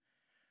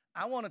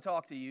I want to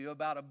talk to you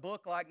about a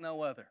book like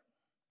no other.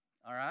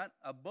 All right?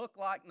 A book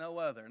like no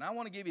other. And I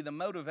want to give you the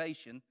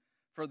motivation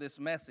for this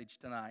message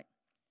tonight.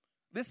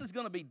 This is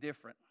going to be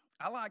different.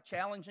 I like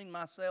challenging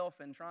myself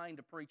and trying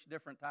to preach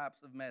different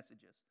types of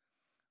messages.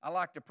 I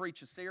like to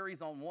preach a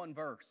series on one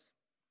verse.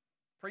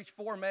 Preach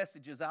 4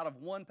 messages out of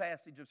one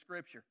passage of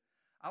Scripture.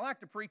 I like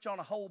to preach on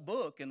a whole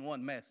book in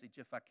one message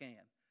if I can.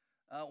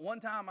 One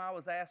time I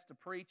was asked to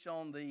preach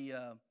on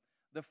the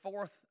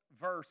 4th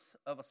verse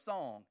of a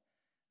song,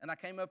 and I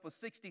came up with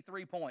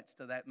 63 points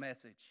to that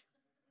message.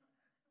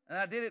 And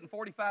I did it in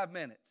 45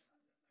 minutes.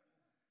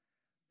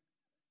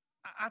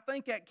 I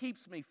think that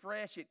keeps me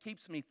fresh. It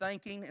keeps me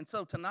thinking. And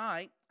so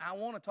tonight, I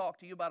want to talk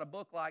to you about a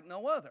book like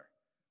no other.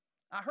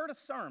 I heard a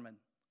sermon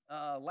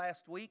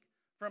last week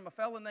from a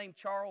fellow named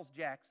Charles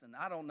Jackson.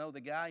 I don't know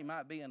the guy. He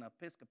might be an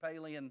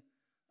Episcopalian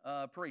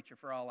preacher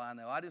for all I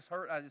know. I just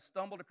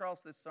stumbled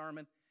across this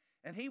sermon,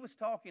 and he was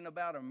talking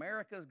about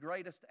America's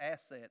greatest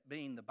asset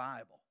being the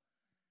Bible.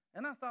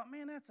 And I thought,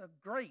 man, that's a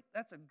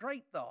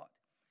great thought.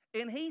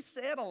 And he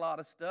said a lot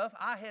of stuff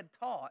I had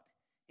taught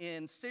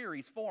in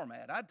series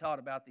format. I'd taught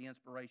about the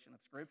inspiration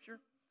of Scripture.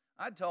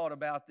 I'd taught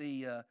about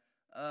the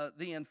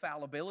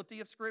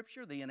infallibility of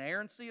Scripture, the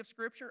inerrancy of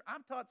Scripture.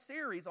 I've taught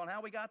series on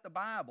how we got the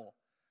Bible.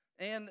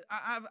 And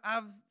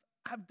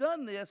I've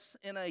done this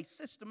in a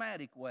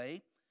systematic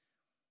way.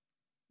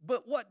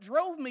 But what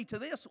drove me to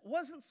this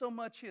wasn't so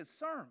much his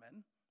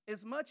sermon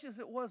as much as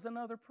it was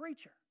another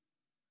preacher.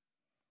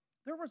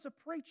 There was a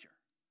preacher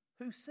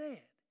who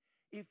said,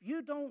 if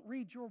you don't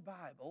read your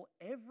Bible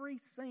every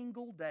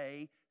single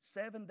day,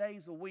 7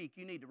 days a week,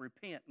 you need to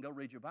repent and go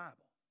read your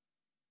Bible.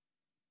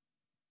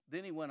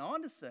 Then he went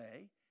on to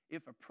say,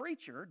 if a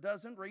preacher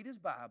doesn't read his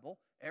Bible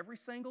every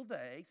single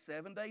day,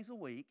 7 days a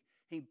week,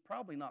 he's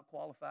probably not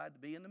qualified to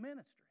be in the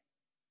ministry.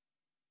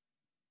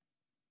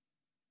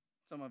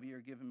 Some of you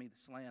are giving me the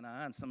slant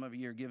eye, and some of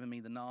you are giving me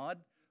the nod.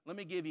 Let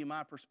me give you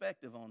my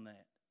perspective on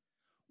that.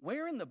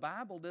 Where in the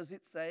Bible does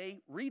it say,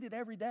 read it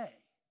every day?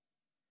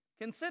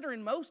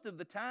 Considering most of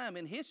the time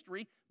in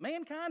history,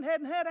 mankind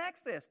hadn't had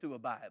access to a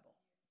Bible.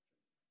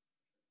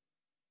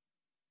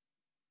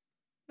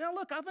 Now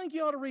look, I think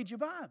you ought to read your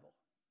Bible.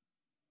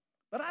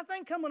 But I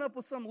think coming up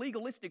with some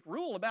legalistic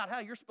rule about how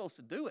you're supposed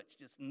to do it's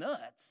just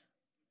nuts.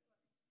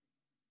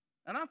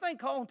 And I think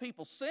calling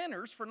people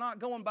sinners for not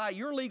going by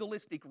your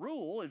legalistic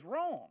rule is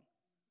wrong.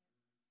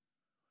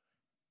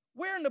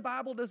 Where in the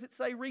Bible does it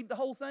say read the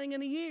whole thing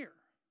in a year?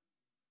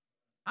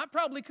 I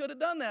probably could have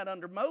done that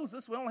under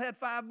Moses. We only had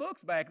 5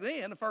 books back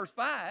then, the first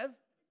 5.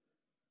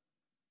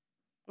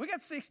 We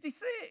got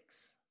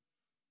 66.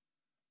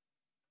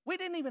 We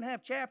didn't even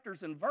have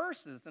chapters and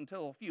verses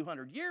until a few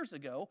hundred years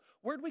ago.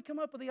 Where did we come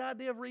up with the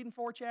idea of reading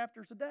 4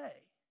 chapters a day?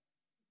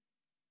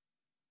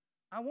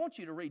 I want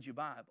you to read your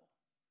Bible.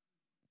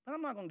 But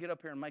I'm not going to get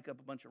up here and make up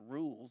a bunch of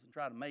rules and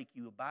try to make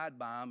you abide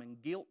by them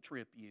and guilt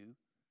trip you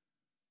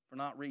for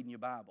not reading your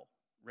Bible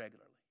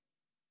regularly.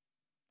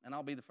 And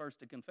I'll be the first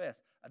to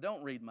confess, I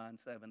don't read mine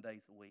 7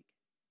 days a week.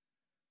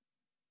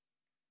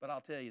 But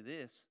I'll tell you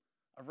this,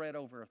 I've read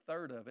over a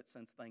third of it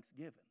since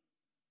Thanksgiving.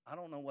 I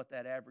don't know what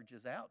that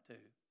averages out to,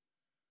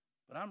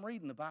 but I'm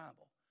reading the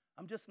Bible.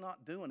 I'm just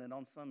not doing it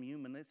on some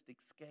humanistic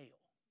scale.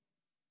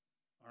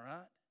 All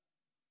right?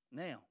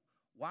 Now,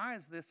 why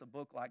is this a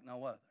book like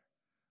no other?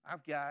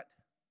 I've got,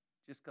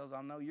 just because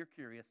I know you're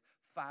curious,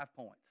 5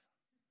 points.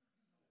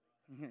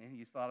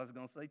 You thought I was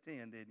going to say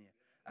 10, didn't you?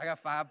 I got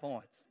 5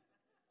 points.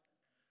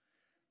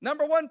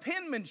 Number 1,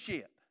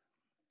 penmanship.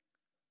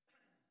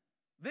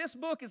 This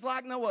book is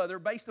like no other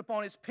based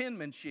upon its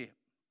penmanship.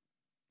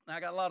 Now, I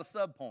got a lot of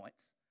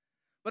subpoints.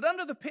 But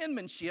under the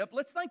penmanship,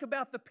 let's think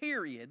about the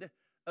period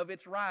of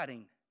its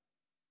writing.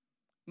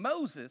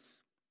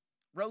 Moses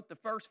wrote the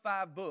first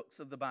 5 books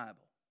of the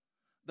Bible.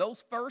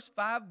 Those first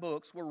 5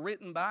 books were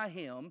written by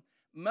him.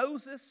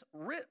 Moses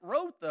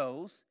wrote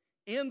those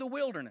in the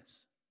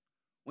wilderness.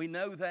 We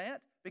know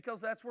that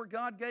because that's where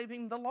God gave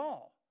him the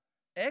law.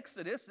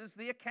 Exodus is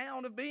the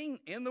account of being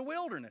in the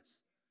wilderness.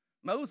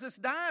 Moses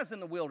dies in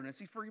the wilderness.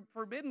 He's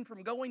forbidden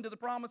from going to the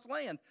promised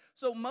land.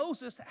 So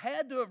Moses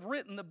had to have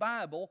written the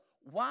Bible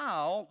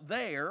while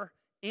there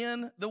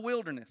in the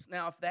wilderness.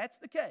 Now, if that's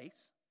the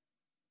case,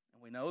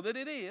 and we know that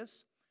it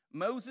is,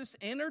 Moses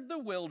entered the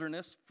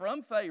wilderness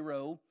from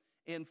Pharaoh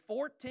in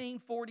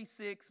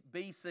 1446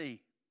 BC.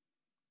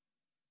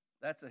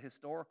 That's a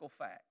historical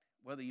fact.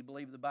 Whether you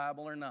believe the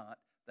Bible or not,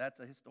 that's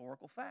a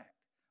historical fact.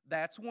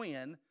 That's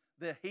when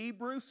the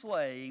Hebrew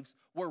slaves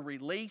were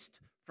released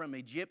from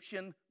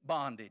Egyptian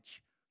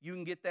bondage. You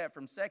can get that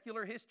from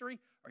secular history,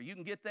 or you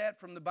can get that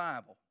from the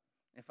Bible.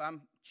 If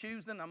I'm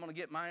choosing, I'm going to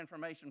get my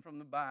information from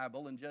the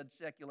Bible and judge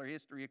secular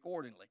history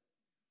accordingly.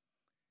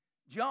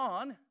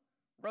 John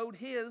wrote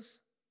his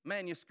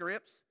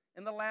manuscripts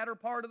in the latter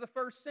part of the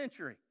 1st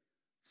century.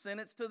 Sent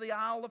it to the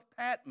Isle of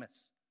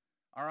Patmos.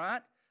 All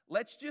right?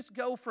 Let's just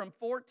go from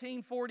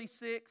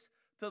 1446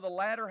 to the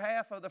latter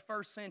half of the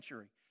 1st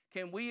century.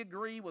 Can we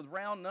agree with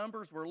round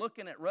numbers? We're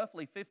looking at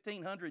roughly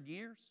 1,500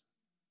 years.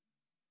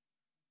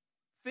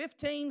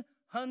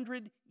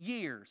 1,500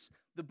 years.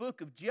 The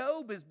book of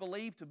Job is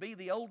believed to be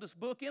the oldest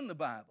book in the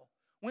Bible.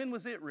 When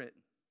was it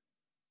written?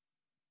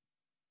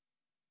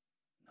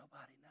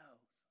 Nobody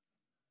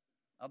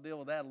knows. I'll deal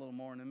with that a little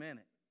more in a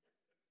minute.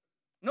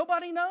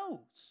 Nobody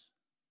knows.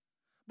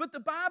 But the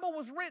Bible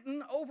was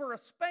written over a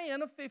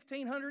span of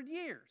 1,500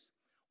 years.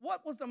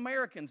 What was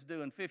Americans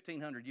doing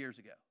 1,500 years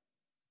ago?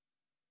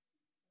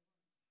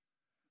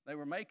 They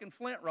were making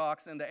flint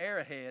rocks into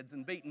arrowheads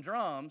and beating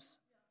drums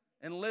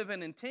and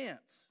living in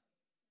tents.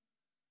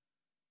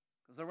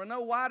 Because there were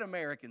no white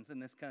Americans in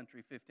this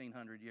country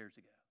 1,500 years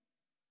ago.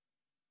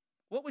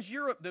 What was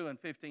Europe doing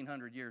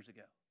 1,500 years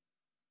ago?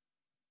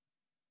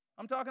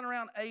 I'm talking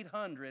around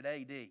 800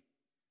 AD.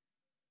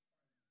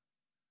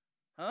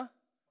 Huh?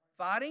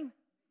 Fighting?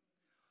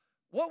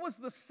 What was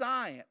the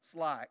science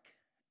like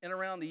in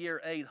around the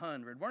year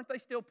 800? Weren't they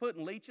still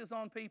putting leeches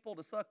on people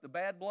to suck the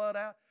bad blood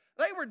out?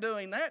 They were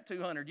doing that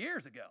 200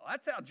 years ago.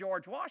 That's how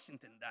George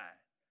Washington died.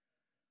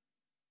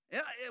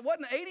 Yeah, it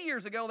wasn't 80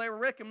 years ago they were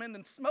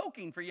recommending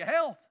smoking for your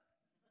health.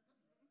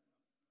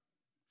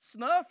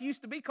 Snuff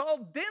used to be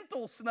called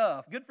dental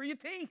snuff. Good for your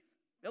teeth.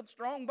 Built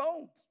strong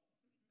bones.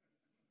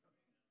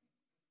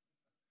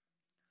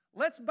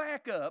 Let's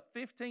back up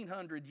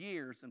 1,500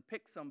 years and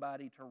pick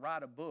somebody to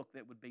write a book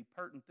that would be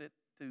pertinent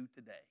to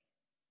today.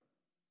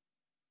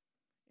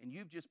 And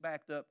you've just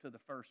backed up to the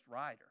first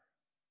writer.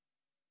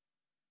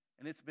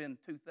 And it's been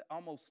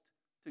almost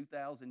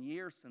 2,000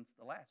 years since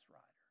the last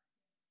writer.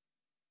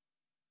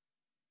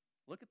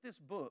 Look at this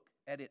book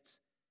at its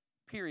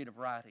period of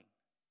writing.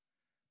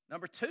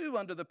 Number 2,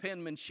 under the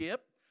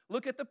penmanship,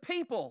 look at the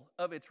people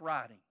of its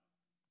writing.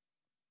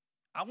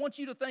 I want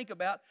you to think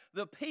about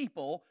the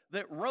people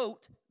that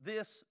wrote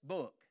this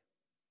book.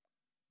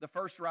 The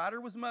first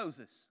writer was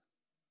Moses.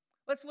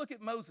 Let's look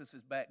at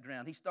Moses'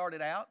 background. He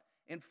started out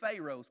in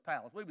Pharaoh's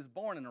palace. He was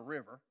born in a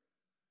river,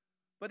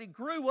 but he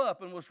grew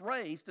up and was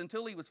raised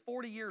until he was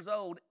 40 years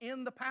old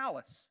in the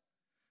palace.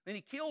 Then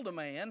he killed a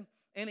man,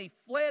 and he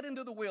fled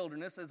into the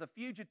wilderness as a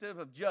fugitive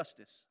of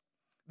justice.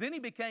 Then he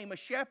became a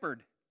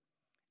shepherd.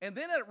 And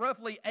then at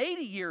roughly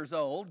 80 years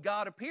old,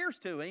 God appears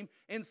to him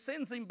and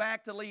sends him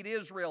back to lead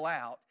Israel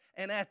out.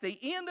 And at the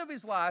end of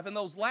his life, in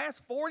those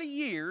last 40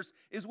 years,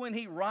 is when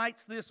he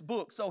writes this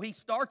book. So he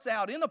starts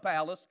out in a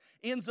palace,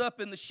 ends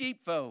up in the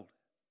sheepfold.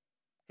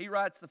 He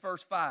writes the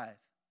first 5.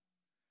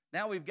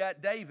 Now we've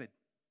got David.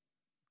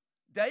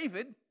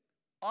 David,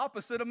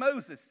 opposite of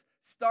Moses,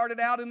 started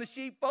out in the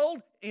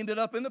sheepfold, ended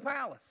up in the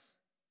palace.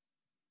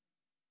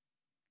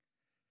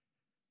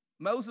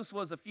 Moses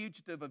was a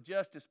fugitive of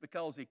justice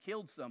because he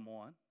killed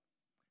someone.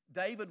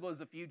 David was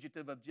a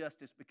fugitive of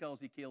justice because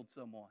he killed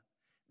someone.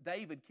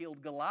 David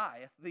killed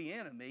Goliath, the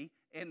enemy,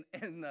 and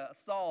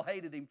Saul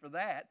hated him for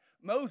that.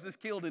 Moses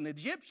killed an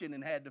Egyptian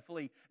and had to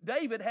flee.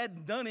 David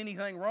hadn't done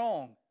anything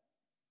wrong.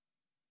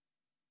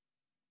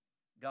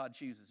 God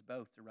chooses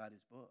both to write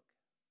his book.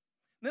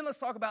 Then let's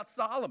talk about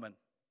Solomon.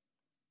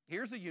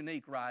 Here's a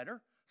unique writer.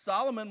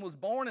 Solomon was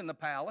born in the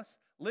palace,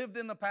 lived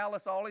in the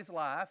palace all his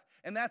life,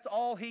 and that's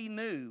all he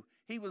knew.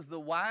 He was the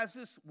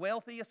wisest,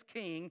 wealthiest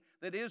king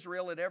that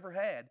Israel had ever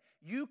had.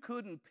 You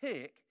couldn't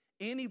pick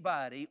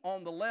anybody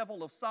on the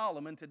level of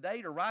Solomon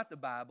today to write the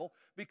Bible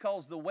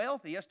because the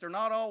wealthiest are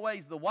not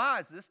always the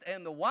wisest,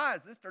 and the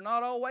wisest are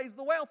not always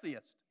the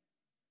wealthiest.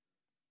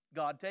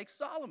 God takes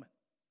Solomon.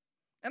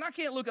 And I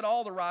can't look at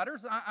all the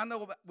writers. I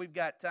know we've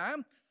got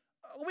time.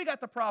 We got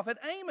the prophet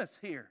Amos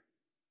here.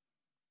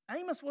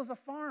 Amos was a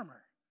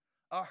farmer,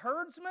 a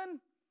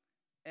herdsman,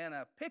 and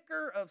a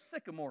picker of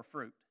sycamore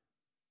fruit.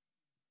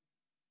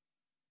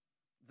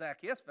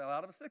 Zacchaeus fell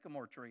out of a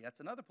sycamore tree. That's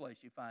another place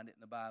you find it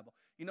in the Bible.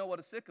 You know what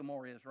a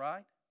sycamore is,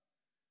 right?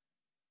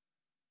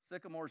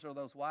 Sycamores are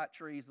those white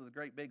trees with the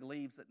great big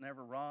leaves that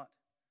never rot.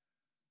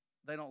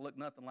 They don't look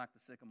nothing like the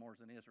sycamores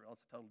in Israel.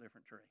 It's a total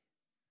different tree.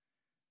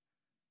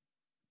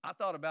 I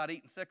thought about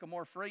eating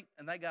sycamore fruit,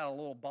 and they got a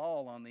little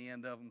ball on the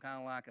end of them, kind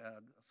of like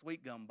a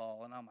sweet gum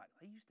ball. And I'm like,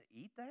 they used to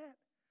eat that?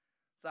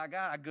 So I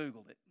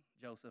Googled it,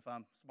 Joseph.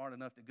 I'm smart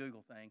enough to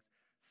Google things.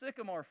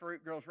 Sycamore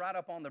fruit grows right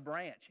up on the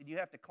branch, and you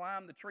have to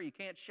climb the tree. You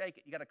can't shake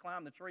it. You got to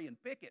climb the tree and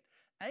pick it.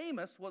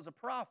 Amos was a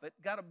prophet,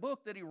 got a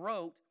book that he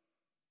wrote.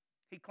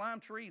 He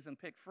climbed trees and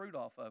picked fruit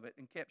off of it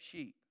and kept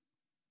sheep.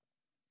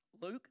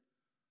 Luke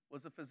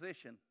was a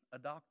physician, a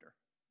doctor.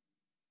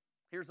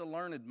 Here's a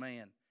learned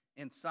man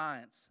in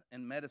science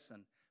and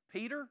medicine.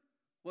 Peter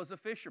was a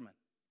fisherman,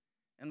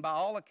 and by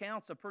all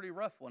accounts, a pretty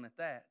rough one at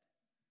that.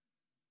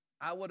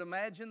 I would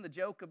imagine the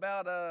joke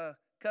about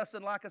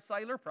cussing like a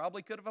sailor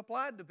probably could have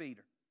applied to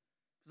Peter.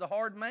 He was a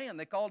hard man.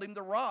 They called him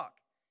the Rock.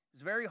 He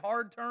was a very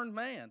hard-turned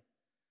man.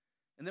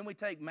 And then we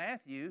take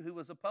Matthew, who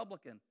was a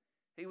publican.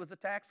 He was a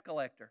tax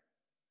collector.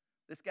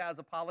 This guy's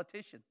a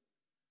politician.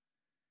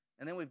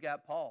 And then we've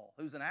got Paul,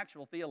 who's an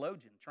actual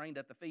theologian, trained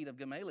at the feet of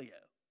Gamaliel.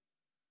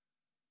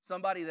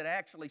 Somebody that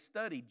actually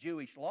studied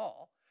Jewish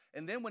law.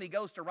 And then when he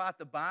goes to write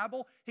the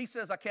Bible, he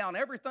says, I count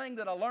everything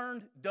that I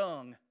learned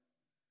dung.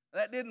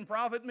 That didn't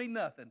profit me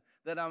nothing,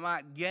 that I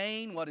might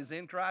gain what is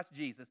in Christ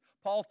Jesus.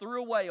 Paul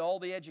threw away all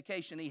the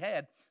education he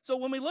had. So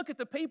when we look at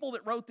the people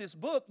that wrote this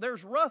book,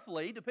 there's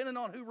roughly, depending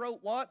on who wrote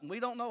what, and we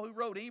don't know who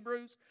wrote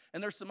Hebrews,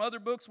 and there's some other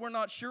books we're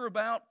not sure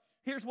about.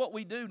 Here's what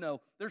we do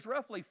know. There's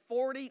roughly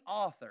 40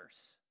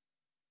 authors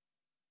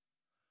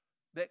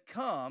that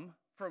come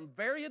from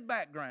varied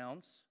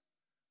backgrounds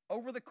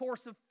over the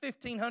course of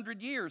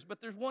 1,500 years.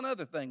 But there's one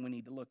other thing we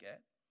need to look at.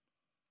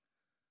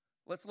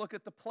 Let's look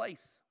at the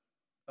place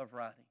of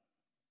writing.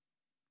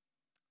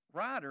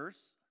 Writers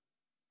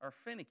are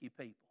finicky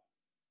people.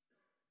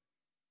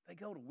 They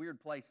go to weird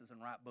places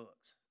and write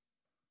books.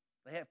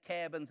 They have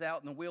cabins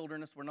out in the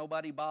wilderness where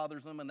nobody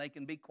bothers them and they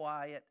can be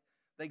quiet.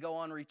 They go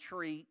on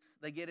retreats.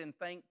 They get in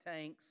think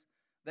tanks.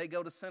 They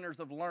go to centers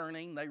of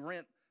learning. They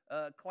rent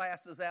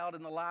classes out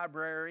in the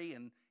library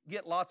and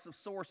get lots of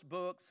source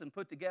books and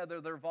put together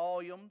their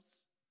volumes.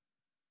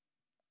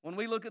 When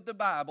we look at the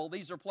Bible,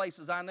 these are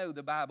places I know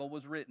the Bible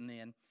was written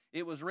in.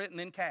 It was written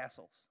in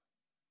castles.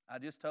 I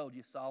just told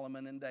you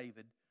Solomon and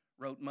David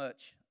wrote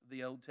much of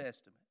the Old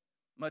Testament,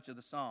 much of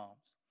the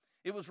Psalms.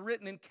 It was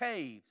written in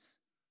caves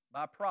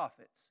by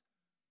prophets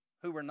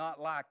who were not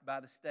liked by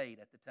the state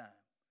at the time.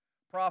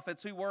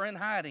 Prophets who were in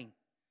hiding.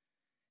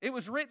 It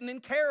was written in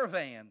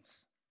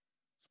caravans,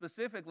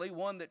 specifically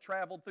one that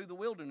traveled through the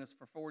wilderness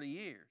for 40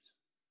 years.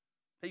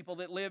 People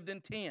that lived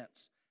in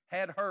tents,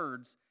 had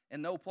herds,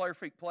 and no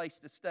perfect place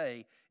to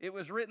stay. It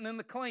was written in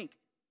the clink.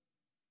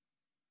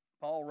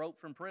 Paul wrote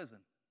from prison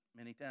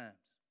many times.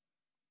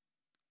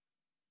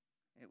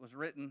 It was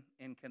written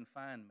in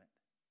confinement.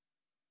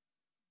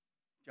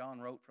 John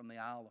wrote from the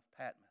Isle of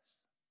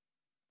Patmos,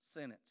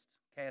 sentenced,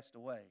 cast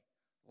away,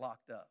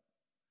 locked up.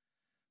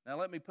 Now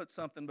let me put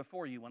something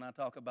before you when I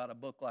talk about a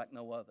book like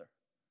no other.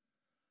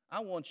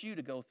 I want you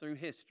to go through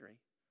history,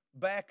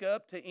 back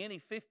up to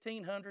any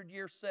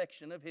 1,500-year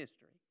section of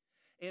history,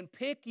 and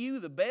pick you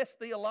the best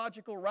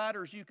theological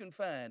writers you can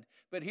find.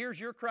 But here's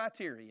your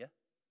criteria.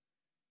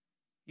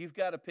 You've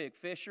got to pick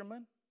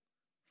fishermen,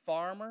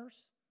 farmers,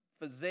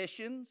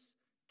 physicians,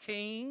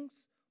 kings,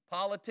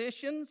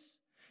 politicians.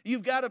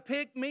 You've got to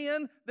pick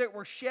men that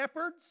were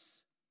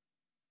shepherds.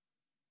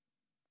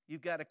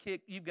 You've got to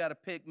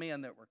pick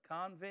men that were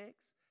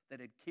convicts, that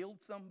had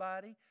killed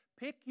somebody.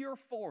 Pick your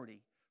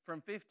 40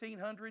 from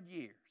 1,500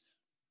 years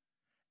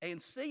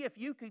and see if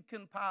you could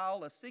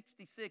compile a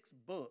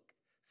 66-book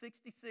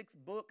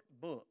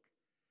book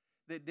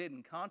that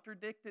didn't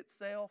contradict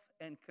itself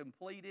and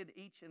completed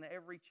each and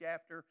every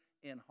chapter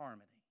in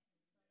harmony.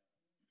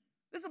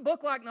 This is a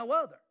book like no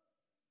other.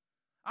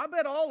 I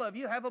bet all of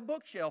you have a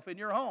bookshelf in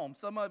your home.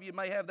 Some of you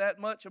may have that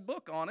much a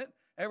book on it.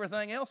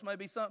 Everything else may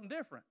be something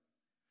different.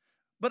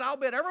 But I'll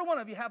bet every one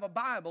of you have a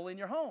Bible in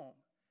your home.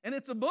 And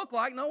it's a book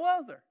like no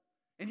other.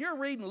 And you're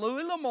reading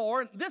Louis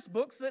L'Amour, and this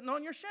book's sitting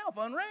on your shelf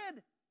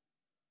unread.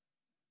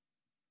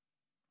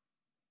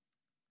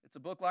 It's a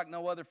book like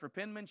no other for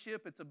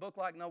penmanship. It's a book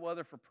like no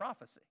other for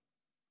prophecy.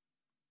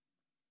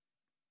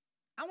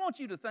 I want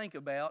you to think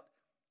about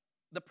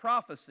the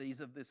prophecies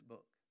of this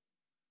book.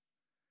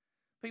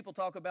 People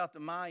talk about the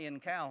Mayan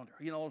calendar.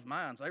 You know, those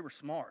Mayans, they were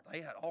smart. They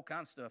had all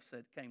kinds of stuff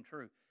that came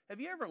true. Have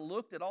you ever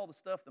looked at all the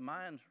stuff the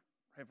Mayans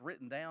have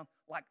written down?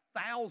 Like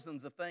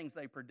thousands of things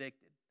they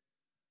predicted.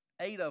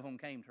 8 of them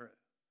came true.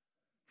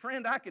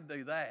 Friend, I could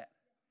do that.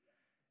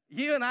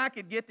 You and I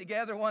could get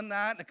together one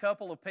night and a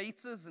couple of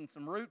pizzas and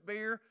some root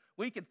beer.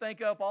 We could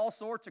think up all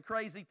sorts of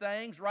crazy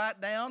things, write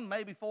down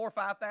maybe 4,000 or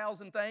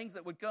 5,000 things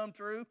that would come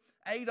true.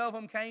 8 of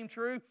them came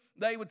true.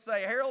 They would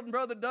say, Harold and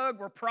Brother Doug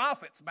were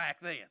prophets back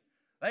then.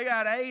 They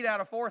got 8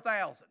 out of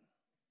 4,000.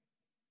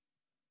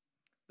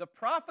 The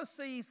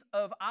prophecies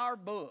of our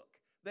book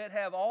that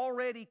have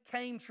already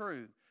came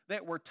true,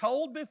 that were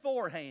told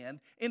beforehand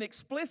in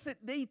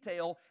explicit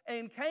detail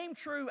and came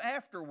true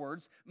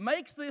afterwards,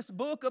 makes this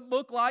book a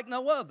book like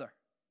no other.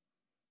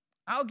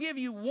 I'll give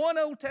you one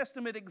Old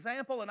Testament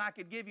example, and I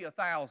could give you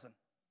 1,000.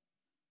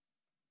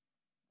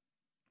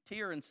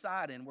 Tyre and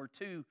Sidon were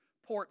 2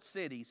 port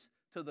cities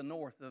to the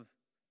north of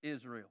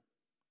Israel.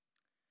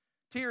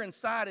 Tyre and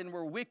Sidon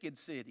were wicked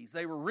cities.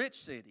 They were rich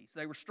cities.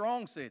 They were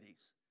strong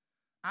cities.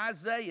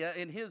 Isaiah,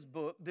 in his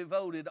book,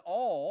 devoted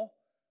all,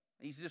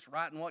 he's just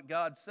writing what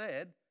God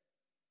said,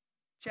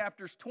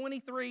 chapters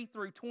 23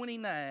 through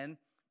 29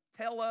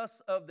 tell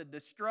us of the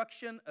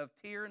destruction of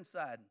Tyre and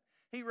Sidon.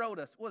 He wrote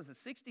us,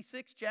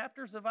 66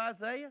 chapters of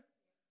Isaiah?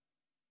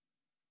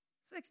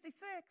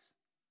 66.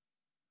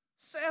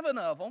 7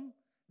 of them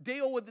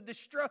deal with the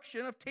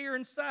destruction of Tyre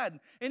and Sidon.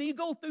 And you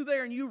go through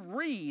there and you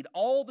read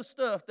all the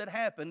stuff that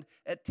happened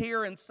at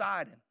Tyre and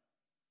Sidon.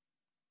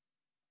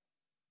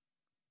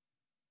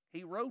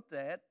 He wrote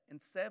that in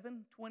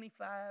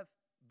 725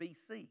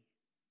 BC.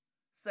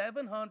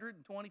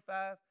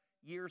 725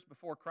 years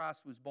before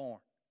Christ was born.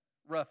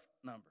 Rough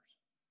numbers.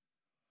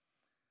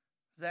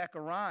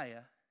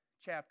 Zechariah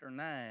chapter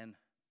 9,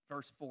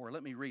 verse 4.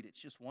 Let me read it.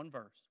 It's just one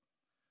verse.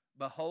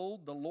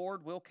 Behold, the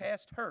Lord will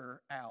cast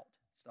her out.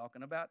 He's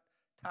talking about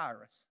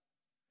Tyrus.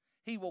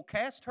 He will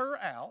cast her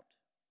out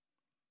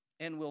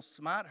and will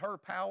smite her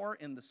power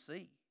in the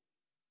sea.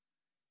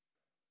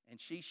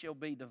 and she shall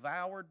be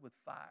devoured with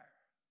fire.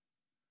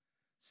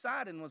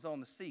 Sidon was on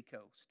the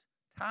seacoast.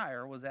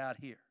 Tyre was out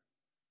here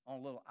on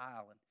a little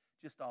island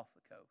just off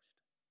the coast.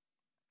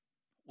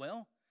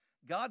 Well,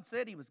 God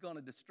said he was going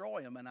to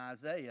destroy them in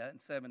Isaiah in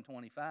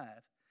 7:25.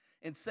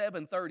 In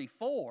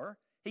 7:34,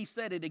 he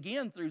said it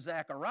again through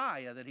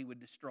Zechariah that he would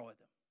destroy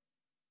them.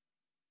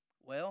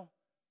 Well,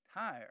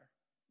 Tyre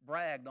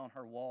bragged on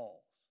her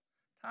walls.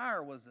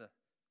 Tyre was a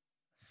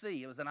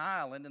sea. It was an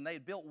island, and they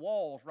had built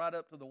walls right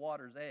up to the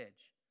water's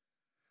edge.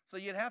 So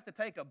you'd have to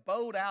take a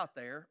boat out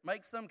there,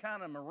 make some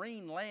kind of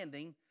marine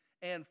landing,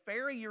 and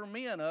ferry your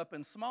men up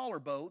in smaller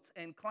boats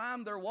and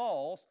climb their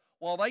walls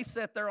while they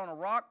sit there on a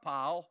rock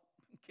pile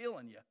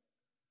killing you.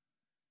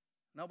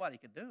 Nobody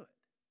could do it.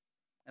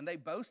 And they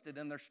boasted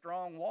in their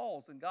strong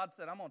walls. And God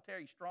said, I'm going to tear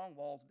your strong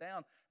walls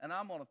down, and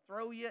I'm going to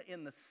throw you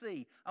in the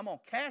sea. I'm going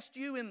to cast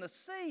you in the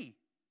sea.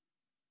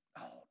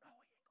 Oh, no,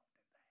 he ain't going to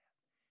do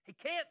that. He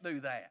can't do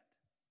that.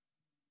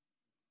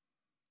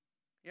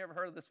 You ever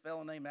heard of this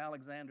fellow named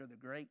Alexander the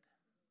Great?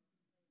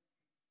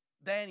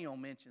 Daniel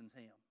mentions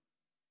him.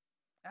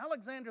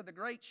 Alexander the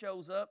Great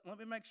shows up, let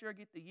me make sure I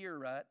get the year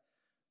right,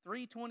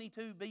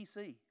 322 BC.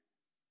 And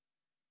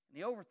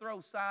he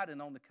overthrows Sidon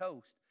on the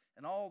coast.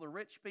 And all the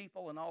rich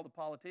people and all the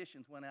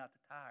politicians went out to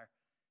Tyre.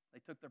 They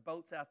took their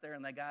boats out there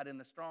and they got in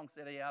the strong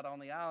city out on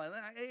the island.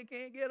 Hey, you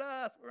can't get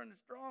us. We're in the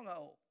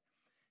stronghold.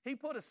 He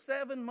put a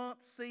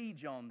 7-month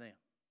siege on them.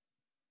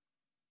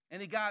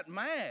 And he got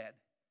mad.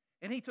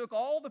 And he took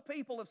all the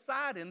people of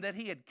Sidon that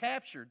he had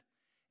captured,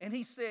 and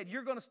he said,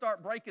 you're going to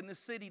start breaking this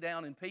city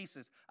down in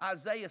pieces.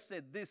 Isaiah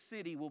said, this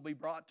city will be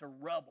brought to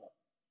rubble.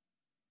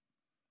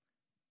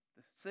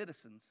 The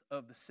citizens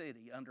of the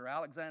city under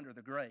Alexander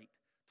the Great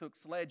took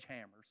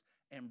sledgehammers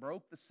and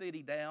broke the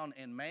city down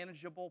in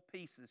manageable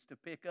pieces to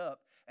pick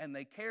up, and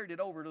they carried it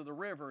over to the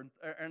river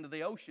and to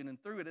the ocean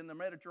and threw it in the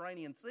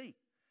Mediterranean Sea.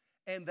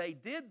 And they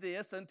did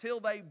this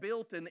until they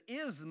built an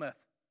isthmus.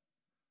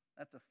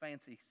 That's a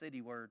fancy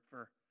city word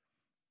for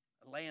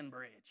a land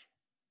bridge.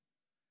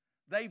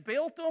 They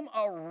built them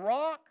a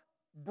rock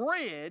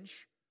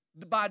bridge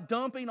by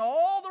dumping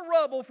all the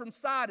rubble from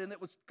Sidon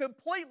that was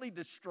completely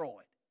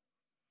destroyed.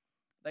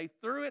 They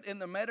threw it in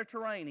the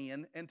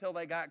Mediterranean until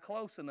they got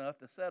close enough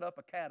to set up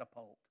a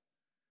catapult.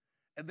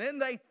 And then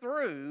they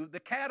threw the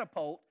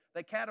catapult,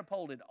 they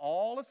catapulted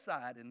all of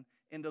Sidon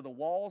into the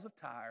walls of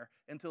Tyre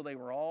until they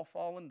were all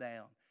fallen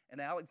down.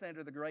 And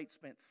Alexander the Great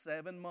spent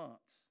 7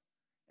 months.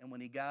 And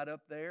when he got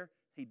up there,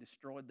 he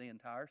destroyed the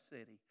entire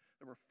city.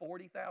 There were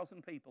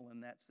 40,000 people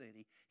in that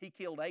city. He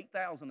killed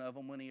 8,000 of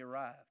them when he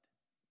arrived,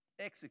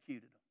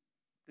 executed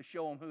them to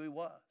show them who he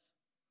was.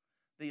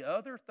 The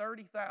other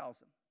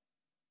 30,000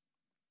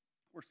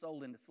 were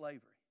sold into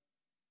slavery.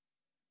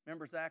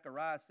 Remember,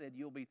 Zechariah said,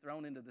 you'll be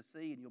thrown into the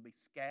sea and you'll be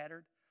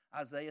scattered.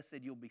 Isaiah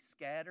said, you'll be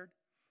scattered.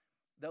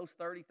 Those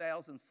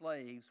 30,000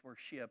 slaves were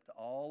shipped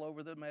all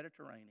over the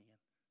Mediterranean,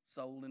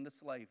 sold into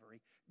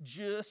slavery,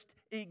 just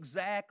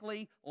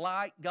exactly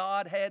like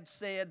God had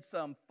said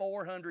some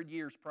 400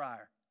 years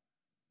prior.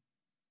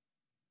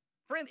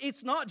 Friend,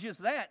 it's not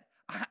just that.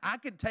 I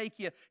could take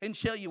you and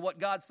show you what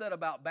God said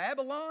about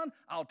Babylon.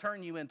 I'll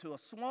turn you into a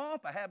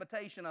swamp, a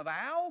habitation of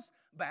owls.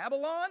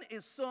 Babylon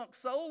is sunk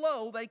so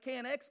low they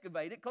can't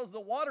excavate it because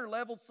the water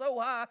level's so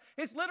high,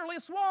 it's literally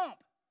a swamp.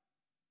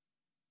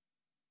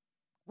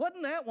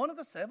 Wasn't that one of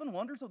the 7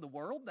 wonders of the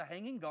world, the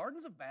Hanging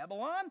Gardens of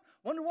Babylon?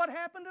 Wonder what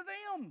happened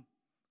to them.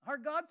 Our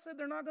God said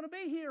they're not going to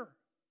be here.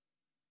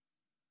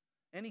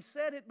 And he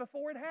said it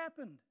before it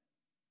happened.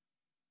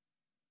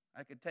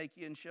 I could take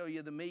you and show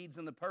you the Medes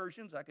and the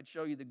Persians. I could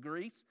show you the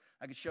Greece.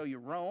 I could show you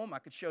Rome. I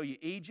could show you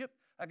Egypt.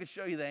 I could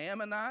show you the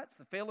Ammonites,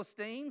 the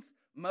Philistines,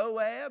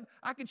 Moab.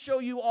 I could show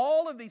you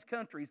all of these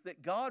countries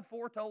that God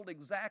foretold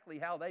exactly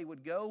how they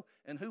would go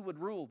and who would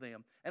rule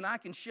them. And I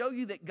can show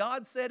you that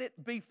God said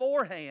it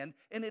beforehand,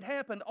 and it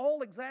happened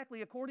all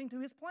exactly according to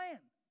his plan.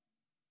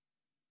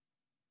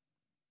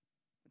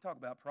 We talk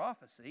about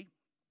prophecy.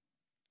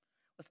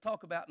 Let's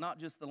talk about not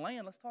just the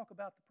land. Let's talk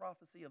about the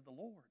prophecy of the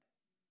Lord.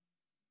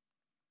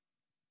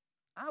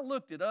 I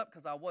looked it up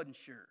because I wasn't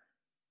sure.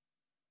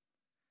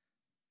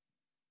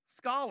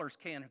 Scholars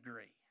can't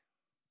agree.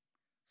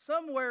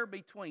 Somewhere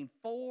between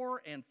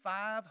 400 and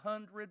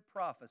 500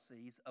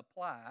 prophecies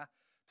apply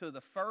to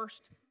the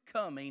first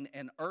coming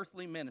and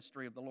earthly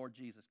ministry of the Lord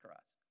Jesus Christ.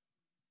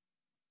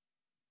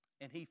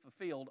 And he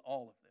fulfilled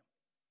all of them.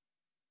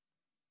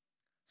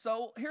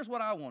 So here's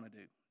what I want to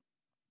do.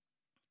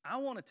 I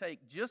want to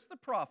take just the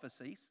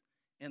prophecies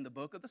in the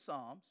book of the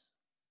Psalms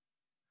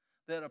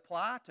that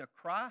apply to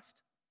Christ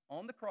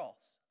on the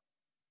cross.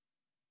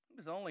 He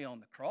was only on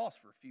the cross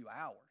for a few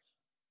hours.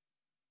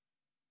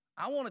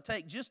 I want to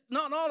take just,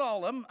 not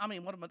all of them. I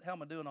mean, how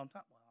am I doing on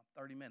time?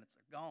 Well, 30 minutes,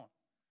 they're gone.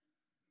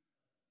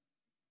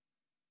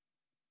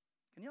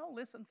 Can y'all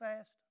listen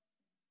fast?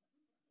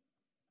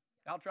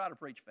 I'll try to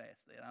preach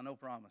fast then. I know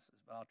promises,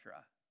 but I'll try.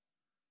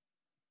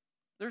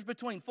 There's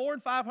between 400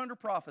 and 500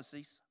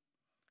 prophecies.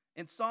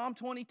 In Psalm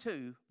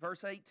 22,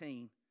 verse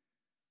 18,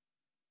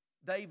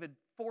 David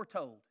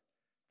foretold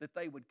that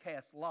they would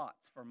cast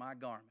lots for my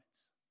garments.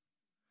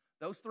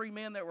 Those 3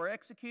 men that were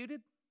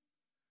executed,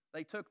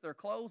 they took their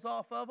clothes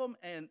off of them,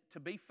 and to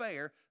be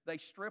fair, they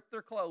stripped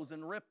their clothes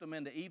and ripped them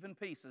into even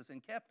pieces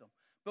and kept them.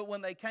 But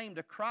when they came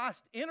to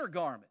Christ's inner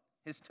garment,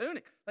 his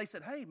tunic, they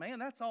said, hey, man,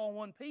 that's all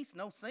one piece,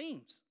 no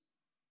seams.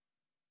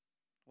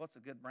 What's a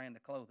good brand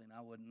of clothing?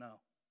 I wouldn't know.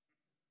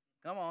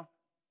 Come on.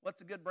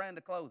 What's a good brand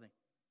of clothing?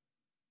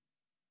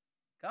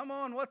 Come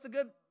on, what's a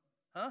good,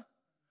 huh?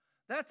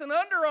 That's an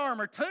Under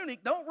Armour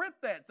tunic. Don't rip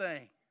that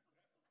thing.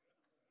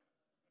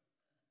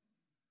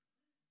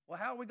 Well,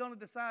 how are we going to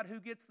decide who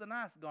gets the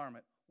nice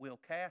garment? We'll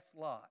cast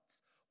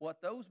lots.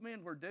 What those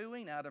men were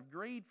doing out of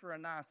greed for a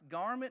nice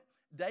garment,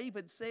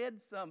 David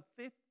said some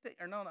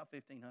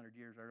 1,500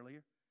 years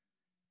earlier.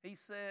 He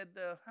said,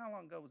 how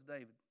long ago was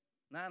David?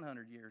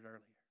 900 years earlier.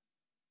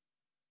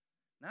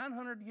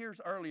 900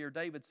 years earlier,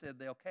 David said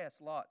they'll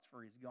cast lots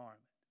for his garment.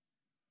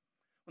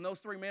 When those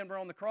 3 men were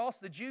on the cross,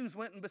 the Jews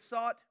went and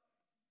besought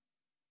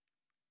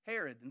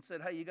Herod and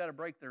said, hey, you got to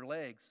break their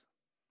legs.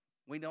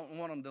 We don't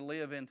want them to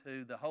live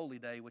into the holy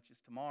day, which is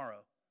tomorrow.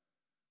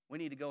 We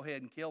need to go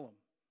ahead and kill them.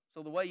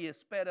 So the way you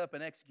sped up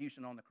an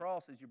execution on the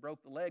cross is you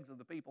broke the legs of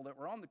the people that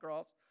were on the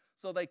cross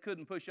so they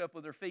couldn't push up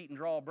with their feet and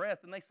draw a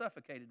breath, and they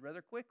suffocated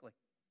rather quickly.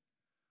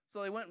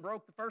 So they went and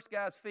broke the first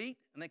guy's feet,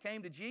 and they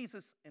came to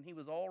Jesus, and he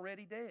was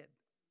already dead.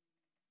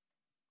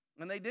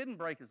 And they didn't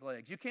break his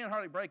legs. You can't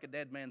hardly break a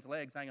dead man's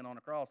legs hanging on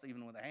a cross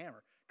even with a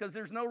hammer because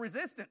there's no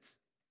resistance.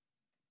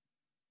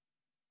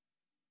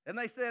 And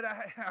they said,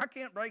 I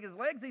can't break his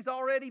legs. He's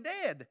already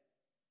dead.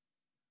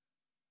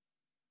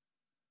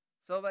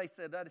 So they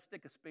said, I'd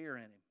stick a spear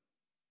in him.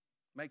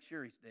 Make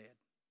sure he's dead.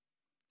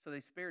 So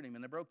they speared him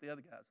and they broke the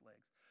other guy's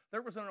legs.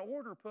 There was an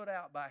order put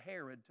out by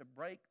Herod to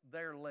break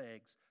their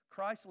legs.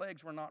 Christ's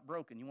legs were not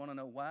broken. You want to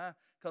know why?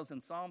 Because in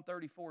Psalm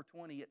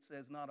 34:20 it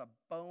says, not a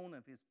bone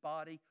of his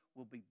body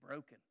will be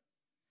broken.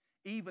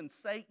 Even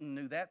Satan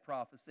knew that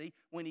prophecy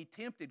when he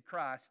tempted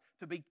Christ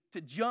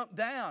to jump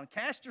down.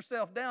 Cast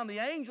yourself down. The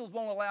angels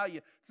won't allow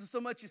you to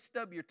so much as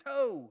stub your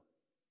toe.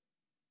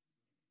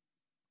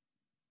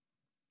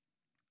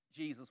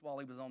 Jesus, while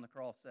he was on the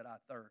cross, said, I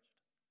thirst.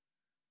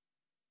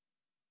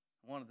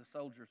 One of the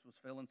soldiers was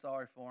feeling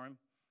sorry for him,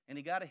 and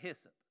he got a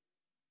hyssop,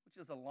 which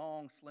is a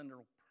long, slender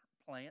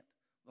plant,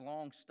 the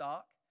long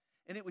stalk,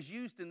 and it was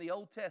used in the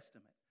Old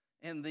Testament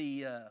in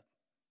the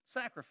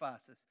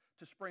sacrifices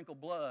to sprinkle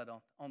blood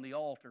on the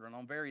altar and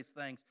on various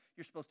things.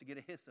 You're supposed to get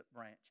a hyssop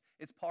branch.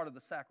 It's part of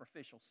the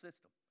sacrificial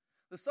system.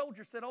 The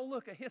soldier said, oh,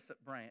 look, a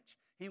hyssop branch.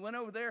 He went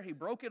over there, he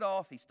broke it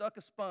off, he stuck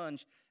a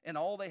sponge, and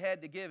all they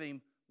had to give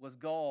him was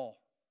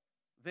gall,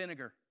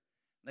 vinegar.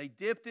 They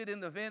dipped it in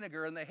the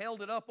vinegar, and they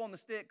held it up on the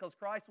stick because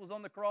Christ was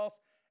on the cross,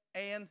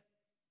 and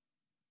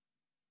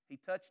he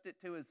touched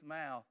it to his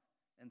mouth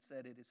and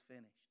said, it is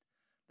finished.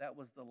 That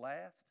was the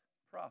last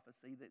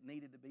prophecy that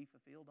needed to be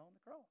fulfilled on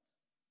the cross.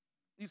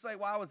 You say,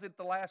 why was it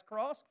the last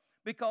cross?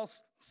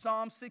 Because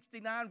Psalm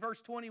 69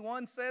 verse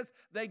 21 says,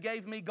 they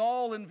gave me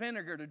gall and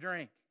vinegar to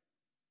drink.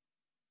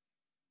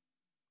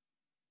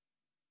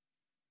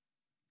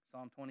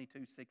 Psalm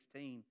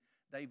 22:16,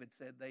 David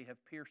said, they have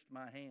pierced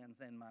my hands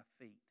and my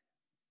feet.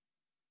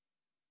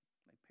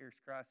 They pierced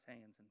Christ's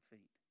hands and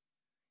feet.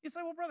 You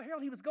say, well, Brother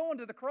Harold, he was going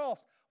to the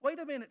cross. Wait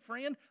a minute,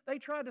 friend. They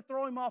tried to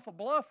throw him off a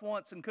bluff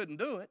once and couldn't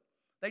do it.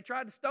 They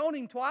tried to stone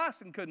him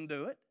twice and couldn't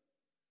do it.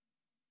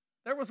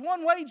 There was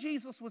one way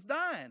Jesus was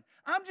dying.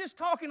 I'm just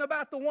talking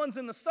about the ones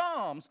in the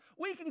Psalms.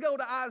 We can go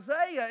to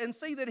Isaiah and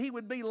see that he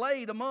would be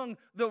laid among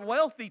the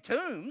wealthy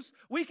tombs.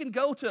 We can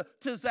go to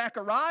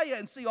Zechariah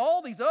and see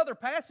all these other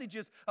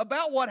passages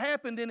about what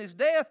happened in his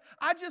death.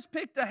 I just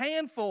picked a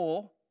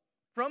handful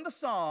from the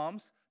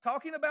Psalms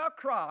talking about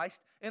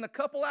Christ in a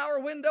couple-hour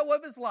window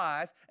of his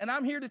life, and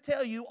I'm here to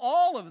tell you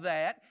all of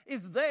that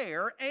is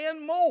there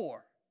and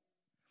more.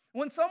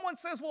 When someone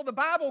says, well, the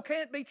Bible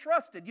can't be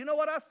trusted, you know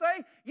what I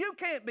say? You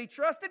can't be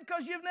trusted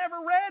because you've never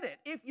read it.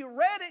 If you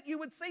read it, you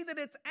would see that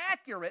it's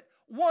accurate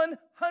 100%.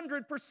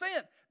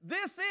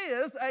 This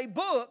is a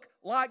book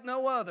like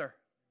no other.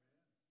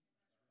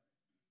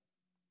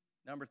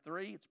 Number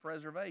 3, it's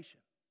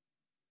preservation.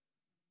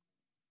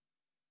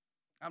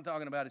 I'm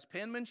talking about his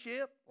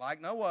penmanship,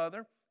 like no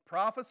other.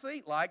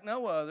 Prophecy, like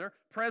no other.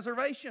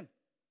 Preservation.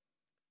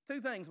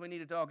 2 things we need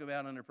to talk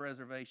about under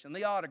preservation.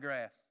 The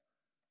autographs,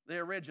 the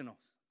originals.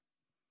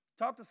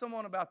 Talk to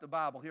someone about the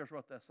Bible. Here's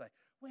what they'll say.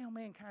 Well,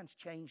 mankind's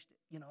changed it.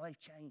 You know, they've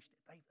changed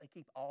it. They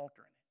keep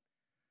altering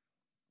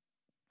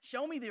it.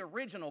 Show me the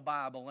original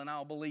Bible and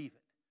I'll believe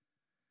it.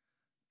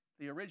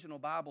 The original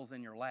Bible's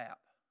in your lap.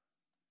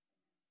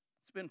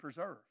 It's been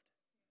preserved.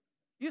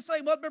 You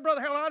say, well, Brother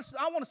Harold,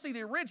 I want to see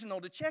the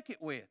original to check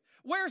it with.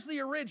 Where's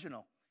the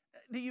original?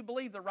 Do you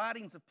believe the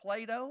writings of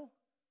Plato?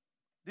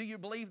 Do you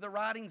believe the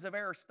writings of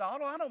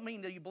Aristotle? I don't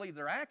mean do you believe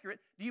they're accurate.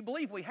 Do you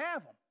believe we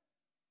have them?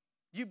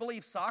 Do you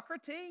believe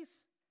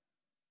Socrates?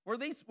 Were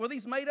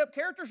these made-up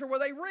characters or were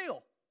they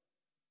real?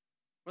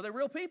 Were they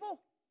real people?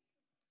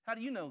 How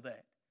do you know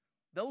that?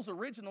 Those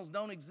originals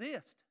don't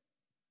exist.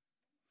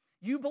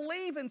 You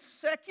believe in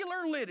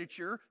secular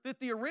literature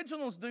that the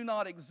originals do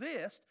not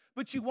exist,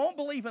 but you won't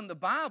believe in the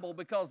Bible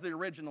because the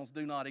originals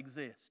do not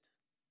exist.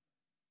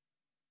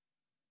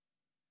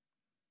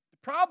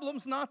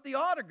 Problem's not the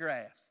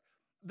autographs.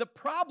 The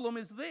problem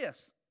is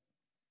this.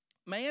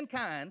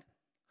 Mankind,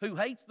 who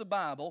hates the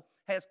Bible,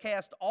 has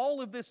cast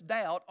all of this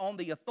doubt on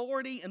the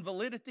authority and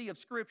validity of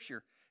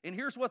Scripture. And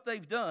here's what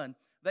they've done.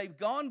 They've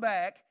gone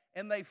back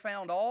and they've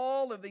found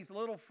all of these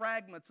little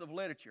fragments of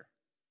literature.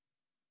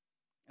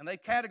 And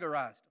they've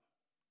categorized them.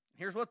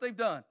 Here's what they've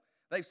done.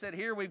 They've said,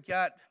 here we've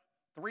got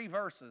 3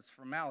 verses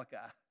from Malachi.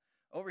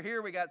 Over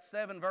here we got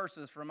 7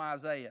 verses from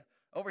Isaiah.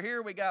 Over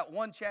here we got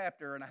 1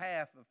 chapter and a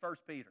half of 1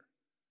 Peter.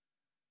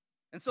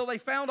 And so they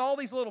found all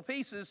these little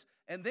pieces,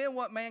 and then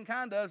what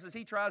mankind does is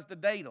he tries to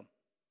date them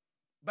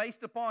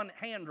based upon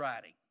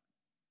handwriting,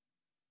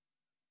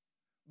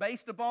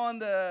 based upon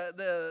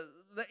the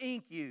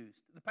ink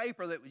used, the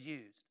paper that was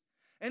used.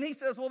 And he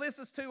says, well, this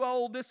is too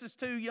old, this is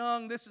too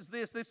young, this is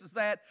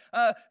that.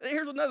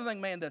 Here's another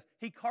thing man does.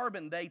 He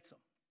carbon dates them.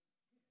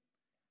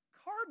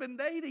 Carbon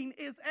dating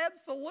is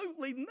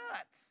absolutely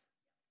nuts.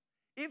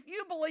 If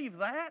you believe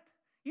that,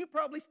 you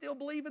probably still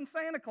believe in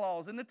Santa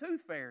Claus and the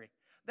Tooth Fairy.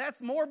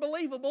 That's more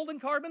believable than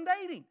carbon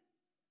dating.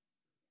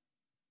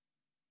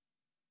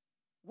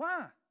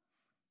 Why?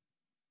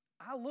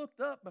 I looked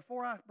up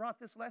before I brought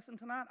this lesson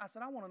tonight. I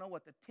said, I want to know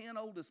what the 10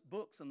 oldest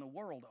books in the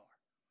world are.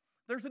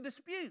 There's a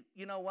dispute.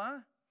 You know why?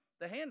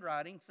 The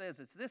handwriting says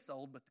it's this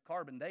old, but the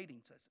carbon dating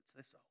says it's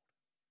this old.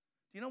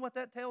 Do you know what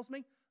that tells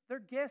me? They're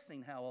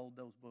guessing how old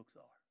those books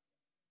are.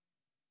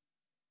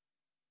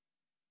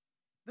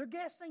 They're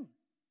guessing.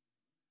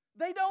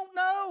 They don't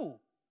know.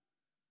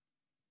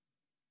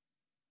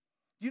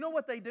 Do you know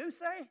what they do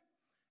say?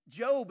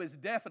 Job is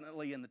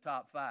definitely in the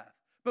top 5.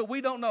 But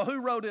we don't know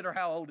who wrote it or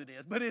how old it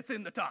is, but it's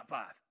in the top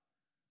 5.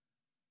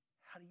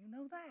 How do you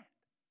know that?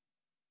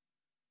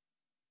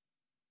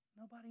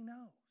 Nobody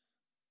knows.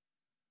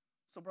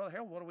 So, Brother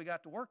Harold, what do we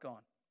got to work on?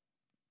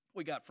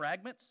 We got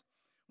fragments,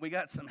 we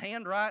got some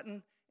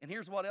handwriting, and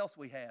here's what else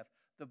we have.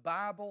 The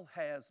Bible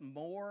has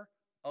more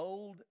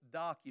old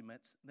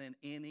documents than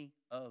any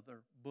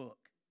other book.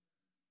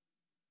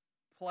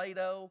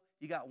 Plato,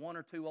 you got 1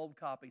 or 2 old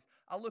copies.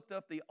 I looked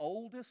up the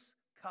oldest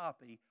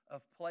copy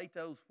of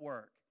Plato's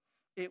work.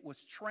 It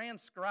was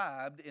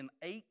transcribed in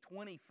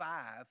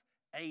 825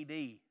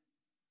 A.D.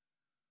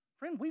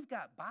 Friend, we've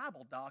got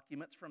Bible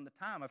documents from the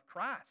time of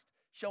Christ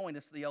showing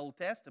us the Old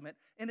Testament,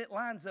 and it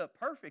lines up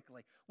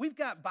perfectly. We've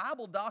got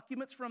Bible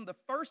documents from the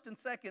 1st and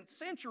 2nd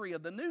century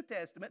of the New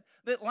Testament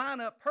that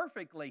line up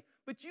perfectly.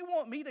 But you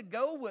want me to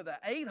go with an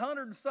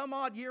 800 and some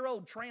odd year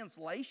old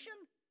translation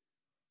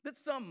that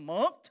some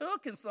monk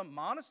took in some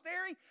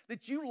monastery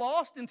that you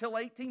lost until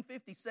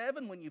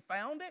 1857 when you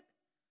found it?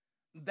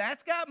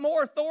 That's got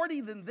more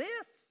authority than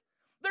this.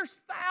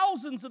 There's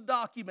thousands of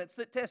documents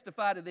that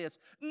testify to this.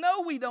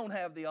 No, we don't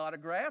have the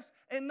autographs,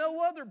 and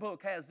no other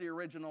book has the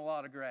original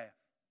autograph.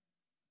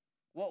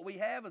 What we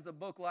have is a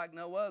book like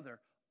no other.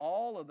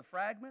 All of the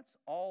fragments,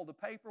 all the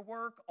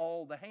paperwork,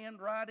 all the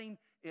handwriting,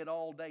 it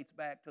all dates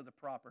back to the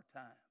proper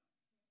time.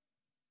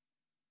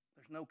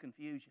 There's no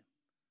confusion.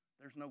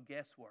 There's no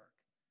guesswork.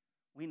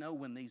 We know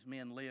when these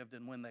men lived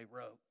and when they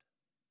wrote.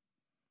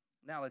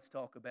 Now let's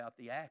talk about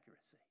the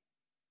accuracy.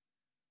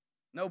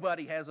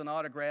 Nobody has an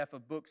autograph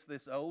of books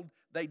this old.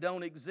 They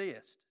don't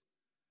exist.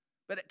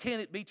 But can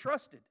it be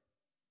trusted?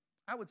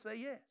 I would say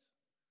yes.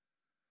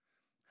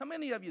 How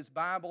many of you's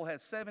Bible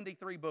has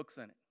 73 books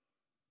in it?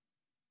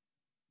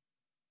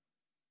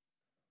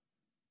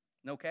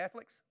 No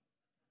Catholics?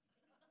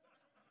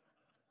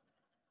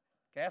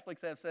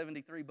 Catholics have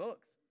 73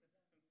 books.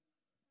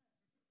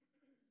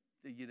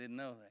 You didn't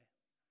know that.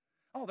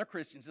 Oh, they're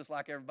Christians just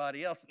like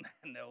everybody else.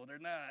 No, they're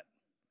not.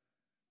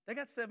 They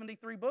got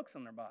 73 books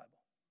in their Bible.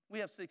 We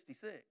have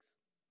 66.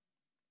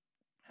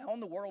 How in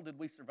the world did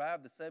we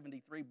survive the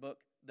 73-book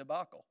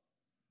debacle?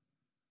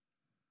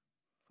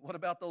 What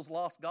about those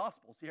lost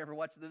gospels? You ever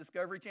watch the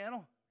Discovery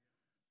Channel?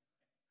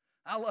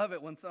 I love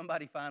it when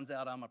somebody finds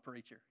out I'm a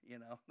preacher, you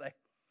know.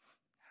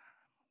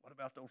 What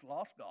about those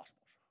lost gospels?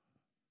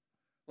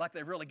 Like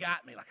they really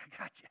got me, like I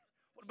got you.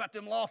 What about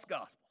them lost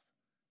gospels?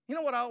 You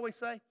know what I always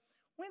say?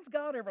 When's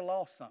God ever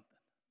lost something?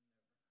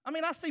 I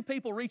mean, I see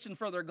people reaching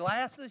for their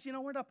glasses. You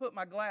know, where'd I put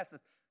my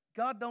glasses?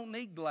 God don't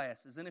need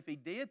glasses, and if He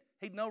did,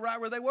 He'd know right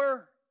where they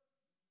were.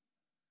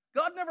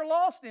 God never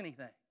lost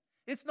anything.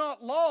 It's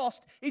not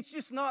lost, it's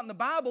just not in the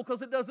Bible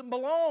because it doesn't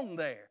belong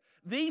there.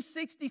 These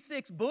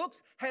 66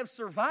 books have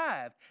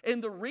survived,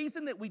 and the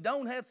reason that we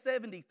don't have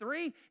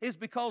 73 is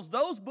because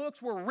those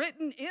books were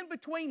written in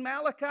between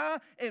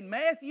Malachi and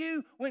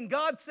Matthew when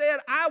God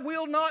said, I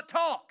will not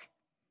talk.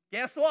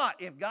 Guess what?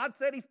 If God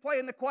said He's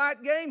playing the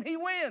quiet game, He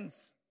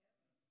wins.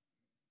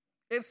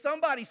 If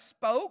somebody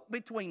spoke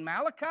between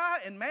Malachi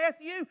and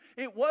Matthew,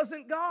 it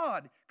wasn't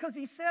God because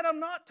He said, I'm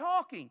not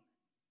talking.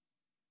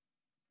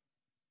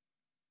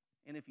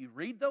 And if you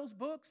read those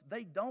books,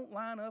 they don't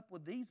line up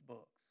with these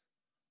books.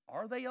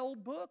 Are they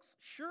old books?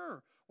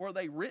 Sure. Were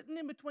they written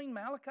in between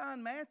Malachi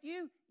and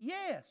Matthew?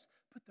 Yes,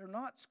 but they're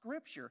not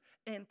Scripture.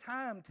 And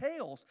time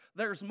tells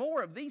there's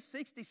more of these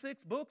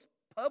 66 books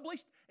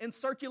published and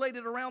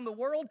circulated around the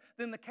world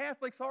than the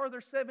Catholics are their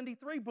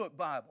 73-book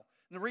Bible.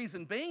 And the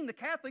reason being, the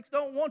Catholics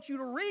don't want you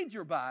to read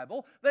your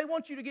Bible. They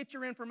want you to get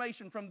your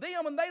information from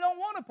them, and they don't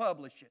want to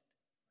publish it.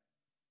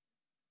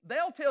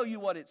 They'll tell you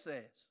what it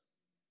says.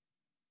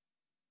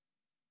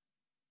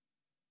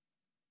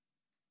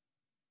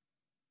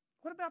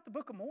 What about the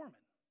Book of Mormon?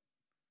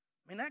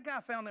 I mean, that guy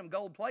found them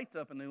gold plates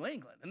up in New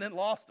England and then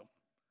lost them.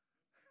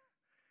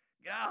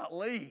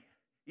 Golly,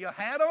 you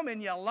had them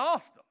and you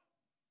lost them.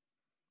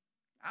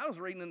 I was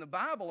reading in the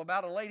Bible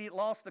about a lady that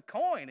lost a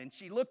coin, and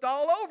she looked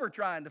all over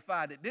trying to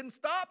find it. Didn't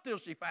stop till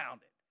she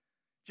found it.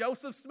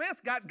 Joseph Smith's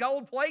got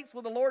gold plates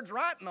with the Lord's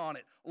writing on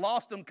it.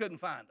 Lost them, couldn't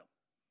find them.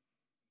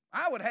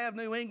 I would have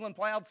New England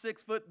plowed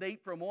 6 foot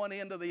deep from one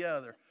end to the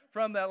other.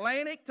 From the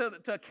Atlantic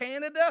to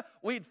Canada,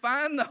 we'd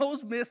find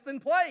those missing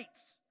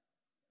plates.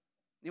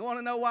 You want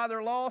to know why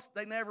they're lost?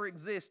 They never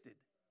existed.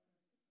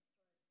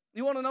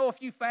 You want to know a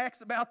few facts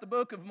about the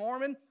Book of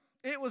Mormon?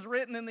 It was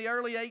written in the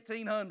early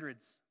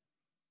 1800s.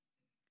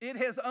 It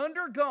has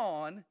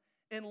undergone,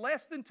 in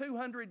less than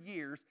 200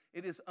 years,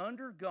 it has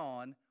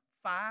undergone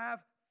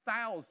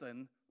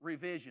 5,000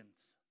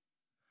 revisions.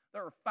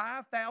 There are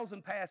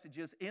 5,000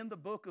 passages in the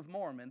Book of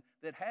Mormon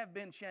that have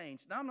been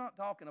changed. Now, I'm not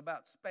talking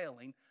about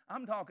spelling.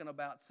 I'm talking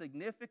about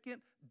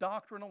significant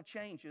doctrinal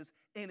changes,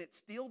 and it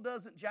still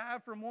doesn't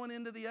jive from one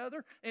end to the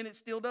other, and it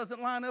still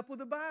doesn't line up with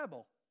the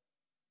Bible.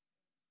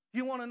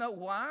 You want to know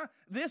why?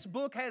 This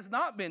book has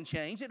not been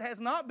changed. It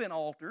has not been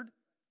altered.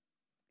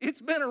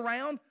 It's been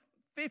around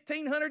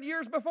 1,500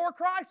 years before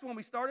Christ when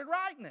we started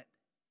writing it.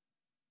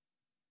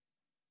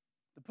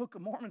 The Book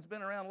of Mormon's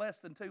been around less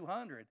than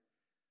 200.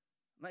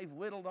 And they've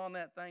whittled on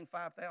that thing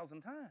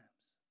 5,000 times.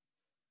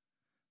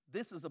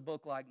 This is a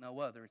book like no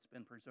other. It's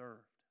been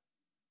preserved.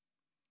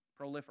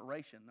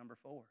 Proliferation, number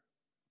 4.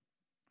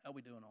 How are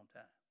we doing on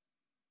time?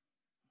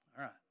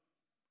 All right.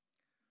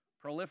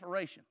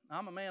 Proliferation.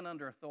 I'm a man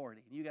under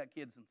authority, and you got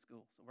kids in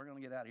school, so we're going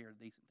to get out of here at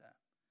a decent time.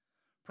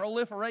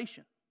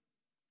 Proliferation.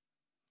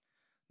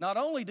 Not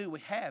only do we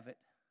have it,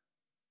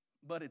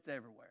 but it's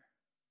everywhere.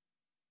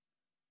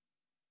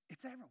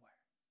 It's everywhere.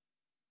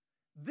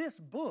 This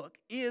book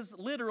is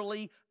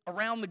literally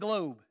around the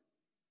globe.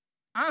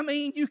 I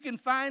mean, you can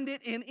find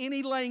it in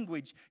any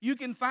language. You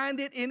can find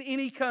it in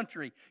any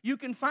country. You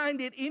can find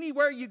it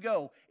anywhere you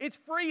go. It's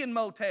free in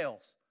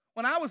motels.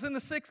 When I was in the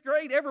 6th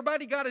grade,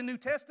 everybody got a New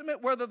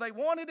Testament whether they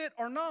wanted it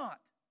or not.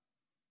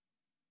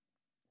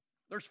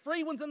 There's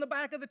free ones in the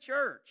back of the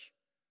church.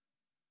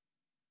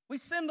 We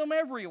send them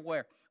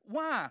everywhere.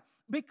 Why?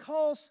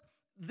 Because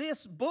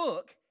this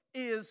book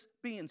is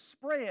being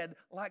spread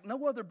like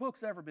no other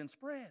book's ever been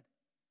spread.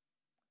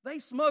 They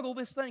smuggle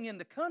this thing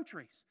into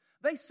countries.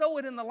 They sew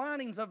it in the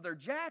linings of their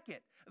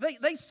jacket.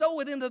 They sew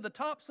it into the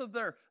tops of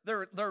their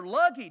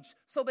luggage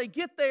so they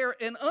get there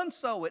and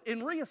unsew it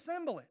and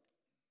reassemble it.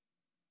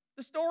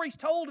 The story's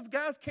told of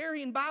guys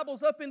carrying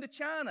Bibles up into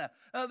China.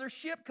 Their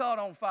ship caught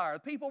on fire.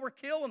 People were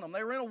killing them.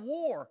 They were in a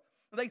war.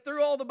 They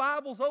threw all the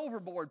Bibles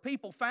overboard.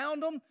 People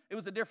found them. It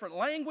was a different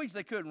language.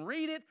 They couldn't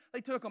read it.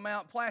 They took them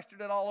out,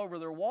 plastered it all over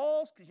their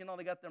walls because,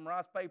 they got them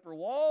rice paper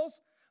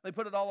walls. They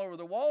put it all over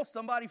their walls.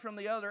 Somebody from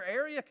the other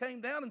area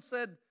came down and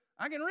said,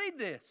 I can read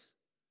this.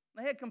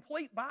 They had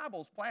complete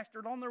Bibles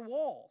plastered on their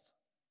walls.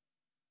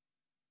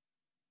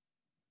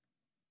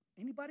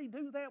 Anybody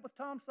do that with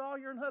Tom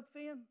Sawyer and Huck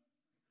Finn?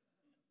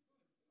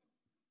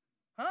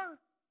 Huh?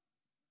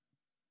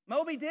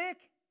 Moby Dick?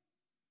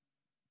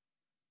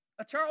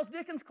 A Charles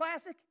Dickens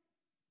classic?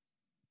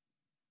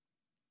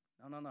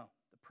 No.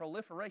 The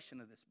proliferation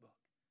of this book.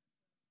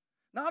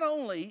 Not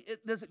only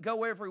does it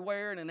go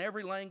everywhere and in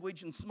every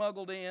language and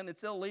smuggled in,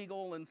 it's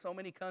illegal in so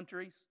many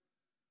countries.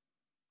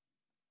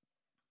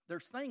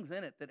 There's things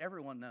in it that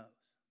everyone knows.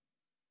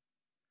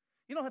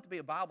 You don't have to be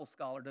a Bible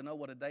scholar to know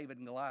what a David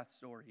and Goliath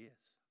story is.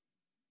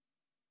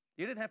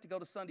 You didn't have to go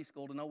to Sunday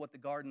school to know what the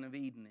Garden of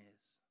Eden is.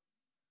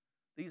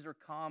 These are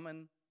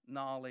common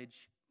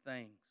knowledge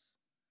things.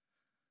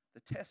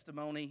 The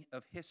testimony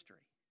of history,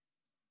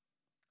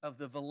 of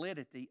the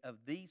validity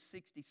of these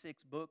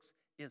 66 books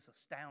is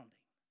astounding.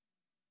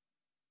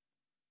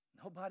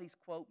 Nobody's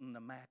quoting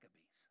the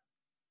Maccabees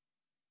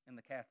in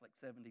the Catholic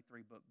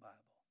 73-book Bible.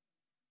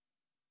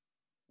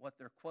 What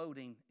they're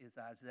quoting is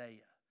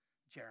Isaiah,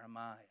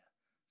 Jeremiah,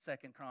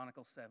 2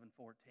 Chronicles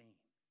 7:14,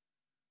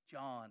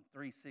 John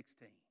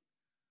 3:16,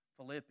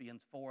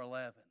 Philippians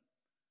 4:11.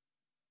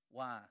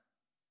 Why?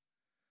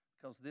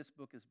 Because this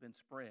book has been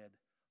spread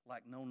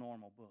like no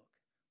normal book.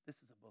 This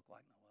is a book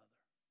like no other.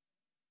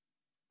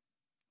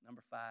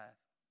 Number 5,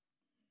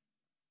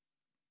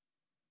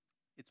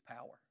 its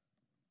power.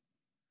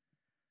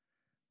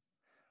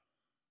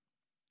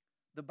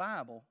 The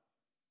Bible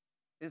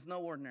is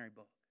no ordinary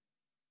book.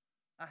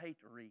 I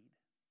hate to read.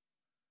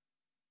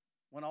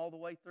 Went all the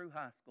way through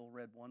high school,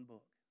 read one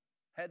book.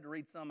 Had to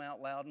read some out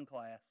loud in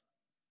class.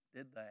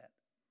 Did that.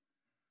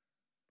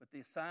 But the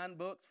assigned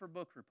books for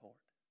book report,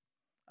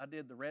 I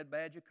did The Red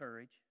Badge of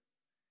Courage.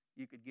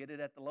 You could get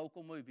it at the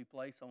local movie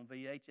place on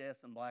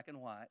VHS in black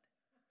and white.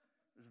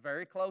 It was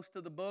very close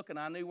to the book, and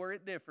I knew where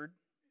it differed.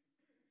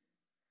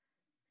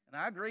 And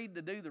I agreed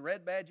to do The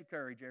Red Badge of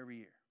Courage every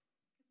year.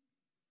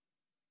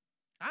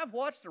 I've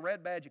watched The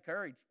Red Badge of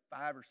Courage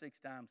 5 or 6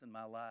 times in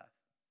my life.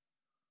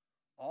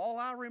 All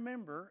I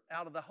remember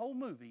out of the whole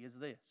movie is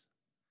this: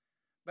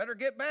 better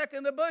get back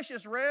in the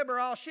bushes, Reb, or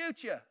I'll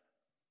shoot you.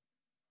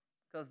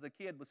 Because the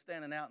kid was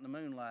standing out in the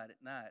moonlight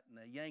at night, and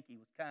the Yankee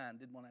was kind,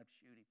 didn't want to have to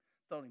shoot him,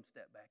 told him to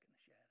step back in the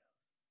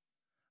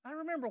shadows. I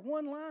remember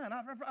one line.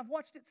 I've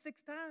watched it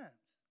 6 times.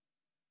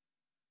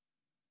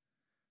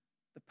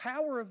 The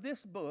power of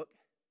this book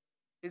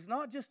is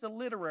not just a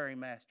literary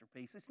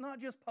masterpiece. It's not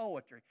just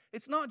poetry.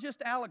 It's not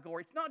just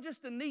allegory. It's not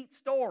just a neat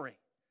story.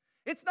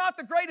 It's not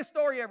the greatest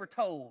story ever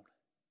told.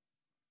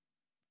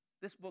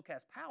 This book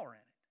has power in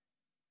it.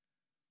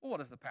 Well, what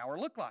does the power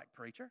look like,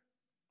 preacher?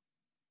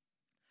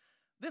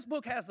 This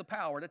book has the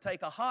power to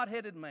take a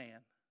hot-headed man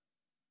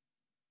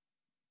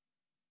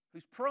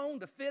who's prone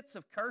to fits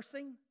of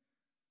cursing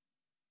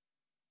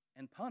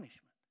and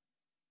punishment,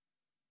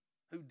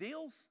 who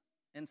deals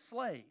in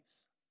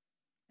slaves,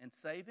 and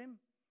save him,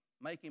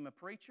 make him a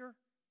preacher,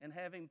 and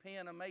have him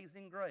pen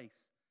Amazing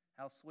Grace.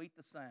 How sweet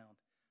the sound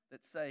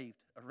that saved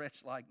a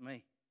wretch like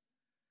me.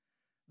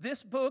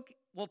 This book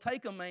will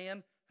take a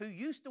man who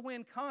used to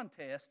win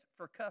contests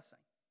for cussing,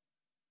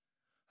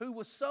 who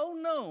was so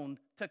known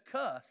to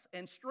cuss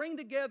and string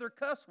together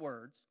cuss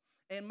words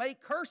and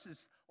make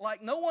curses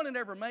like no one had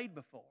ever made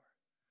before.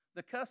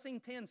 The cussing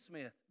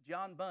tinsmith,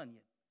 John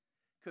Bunyan,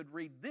 could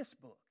read this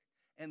book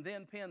and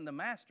then pen the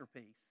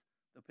masterpiece,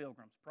 The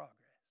Pilgrim's Progress.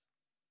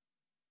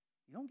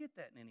 You don't get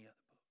that in any other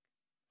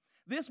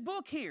book. This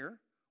book here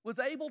was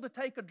able to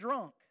take a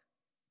drunk,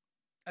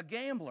 a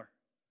gambler,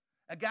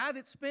 a guy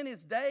that spent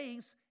his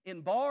days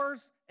in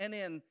bars and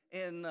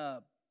in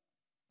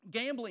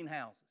gambling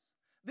houses.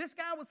 This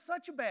guy was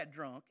such a bad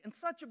drunk and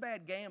such a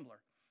bad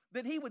gambler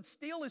that he would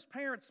steal his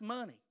parents'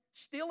 money,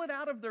 steal it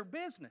out of their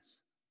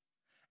business,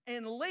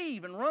 and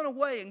leave and run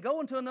away and go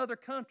into another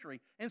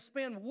country and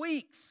spend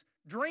weeks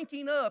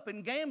drinking up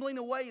and gambling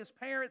away his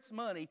parents'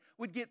 money,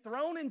 would get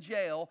thrown in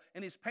jail,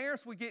 and his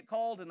parents would get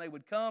called, and they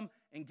would come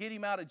and get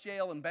him out of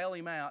jail and bail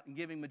him out and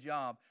give him a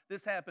job.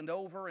 This happened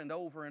over and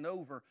over and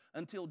over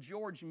until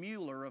George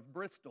Mueller of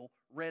Bristol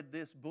read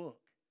this book.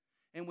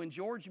 And when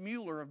George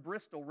Mueller of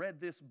Bristol read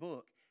this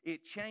book,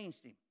 it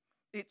changed him.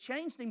 It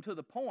changed him to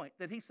the point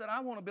that he said,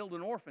 I want to build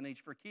an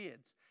orphanage for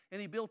kids.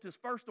 And he built his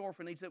first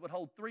orphanage that would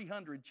hold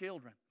 300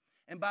 children.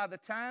 And by the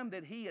time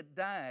that he had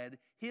died,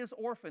 his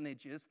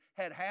orphanages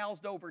had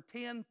housed over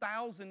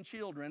 10,000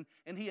 children,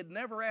 and he had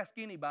never asked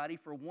anybody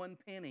for one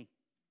penny.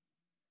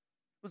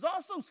 It was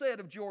also said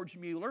of George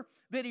Mueller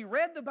that he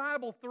read the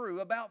Bible through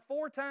about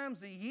 4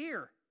 times a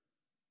year.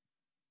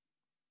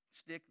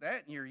 Stick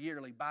that in your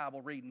yearly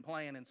Bible reading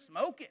plan and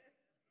smoke it.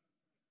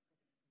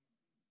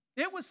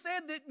 It was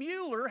said that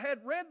Mueller had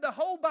read the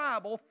whole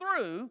Bible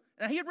through.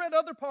 Now, he had read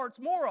other parts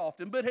more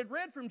often, but had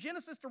read from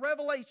Genesis to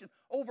Revelation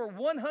over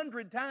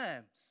 100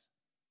 times.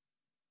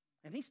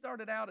 And he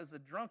started out as a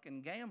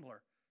drunken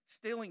gambler,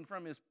 stealing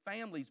from his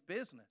family's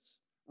business,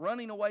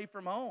 running away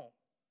from home.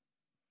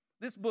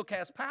 This book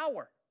has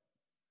power.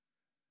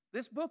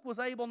 This book was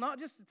able not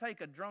just to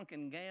take a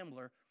drunken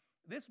gambler,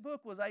 this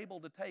book was able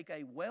to take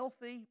a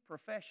wealthy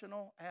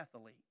professional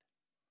athlete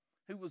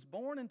who was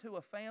born into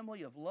a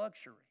family of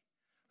luxury,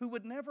 who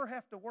would never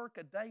have to work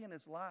a day in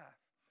his life,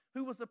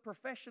 who was a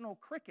professional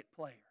cricket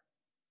player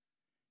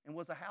and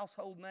was a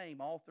household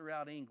name all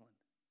throughout England,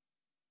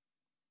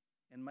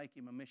 and make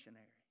him a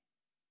missionary.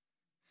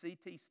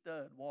 C.T.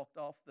 Studd walked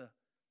off the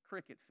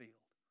cricket field,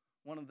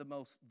 one of the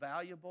most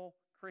valuable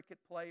cricket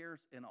players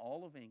in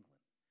all of England,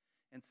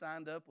 and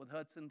signed up with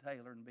Hudson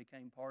Taylor and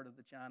became part of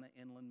the China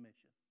Inland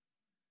Mission.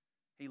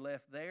 He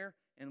left there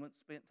and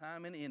spent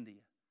time in India.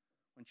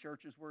 When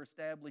churches were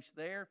established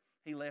there,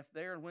 he left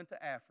there and went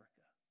to Africa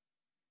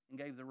and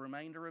gave the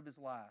remainder of his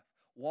life,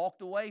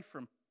 walked away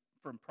from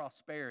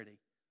prosperity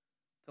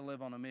to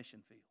live on a mission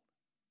field.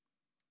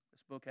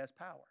 This book has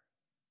power.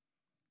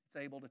 It's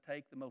able to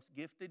take the most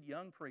gifted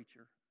young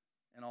preacher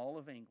in all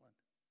of England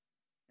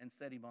and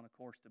set him on a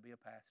course to be a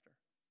pastor.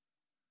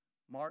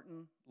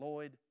 Martyn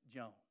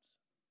Lloyd-Jones.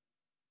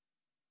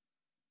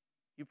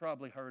 You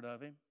probably heard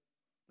of him.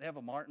 They have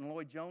a Martyn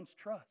Lloyd-Jones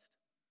Trust.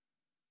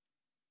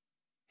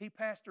 He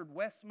pastored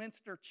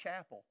Westminster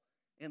Chapel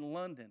in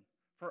London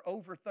for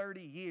over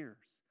 30 years.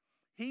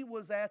 He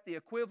was at the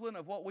equivalent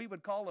of what we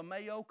would call a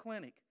Mayo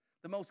Clinic,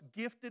 the most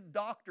gifted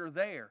doctor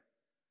there.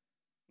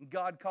 And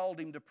God called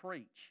him to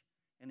preach.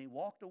 And he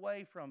walked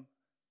away from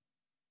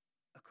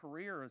a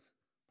career as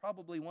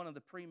probably one of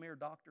the premier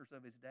doctors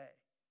of his day.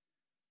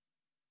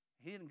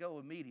 He didn't go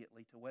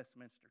immediately to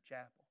Westminster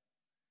Chapel.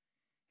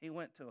 He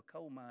went to a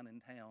coal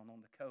mining town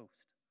on the coast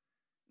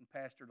and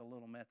pastored a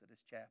little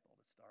Methodist chapel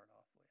to start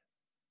off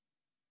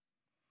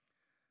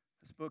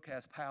with. This book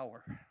has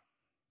power.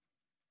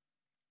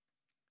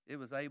 It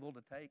was able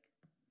to take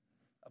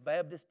a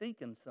Baptist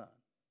deacon's son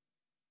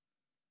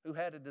who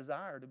had a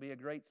desire to be a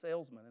great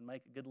salesman and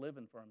make a good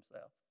living for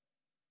himself,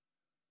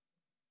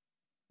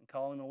 and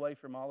call him away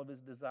from all of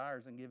his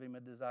desires and give him a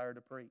desire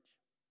to preach,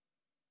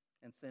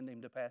 and send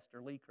him to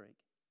Pastor Lee Creek.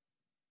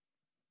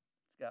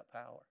 It's got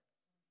power.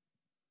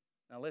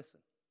 Now listen,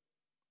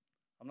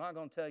 I'm not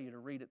going to tell you to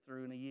read it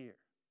through in a year.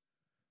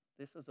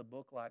 This is a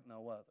book like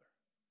no other.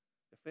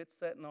 If it's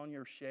sitting on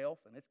your shelf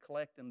and it's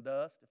collecting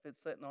dust, if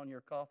it's sitting on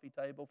your coffee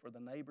table for the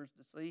neighbors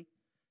to see,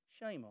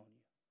 shame on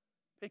you.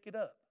 Pick it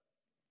up.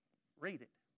 Read it.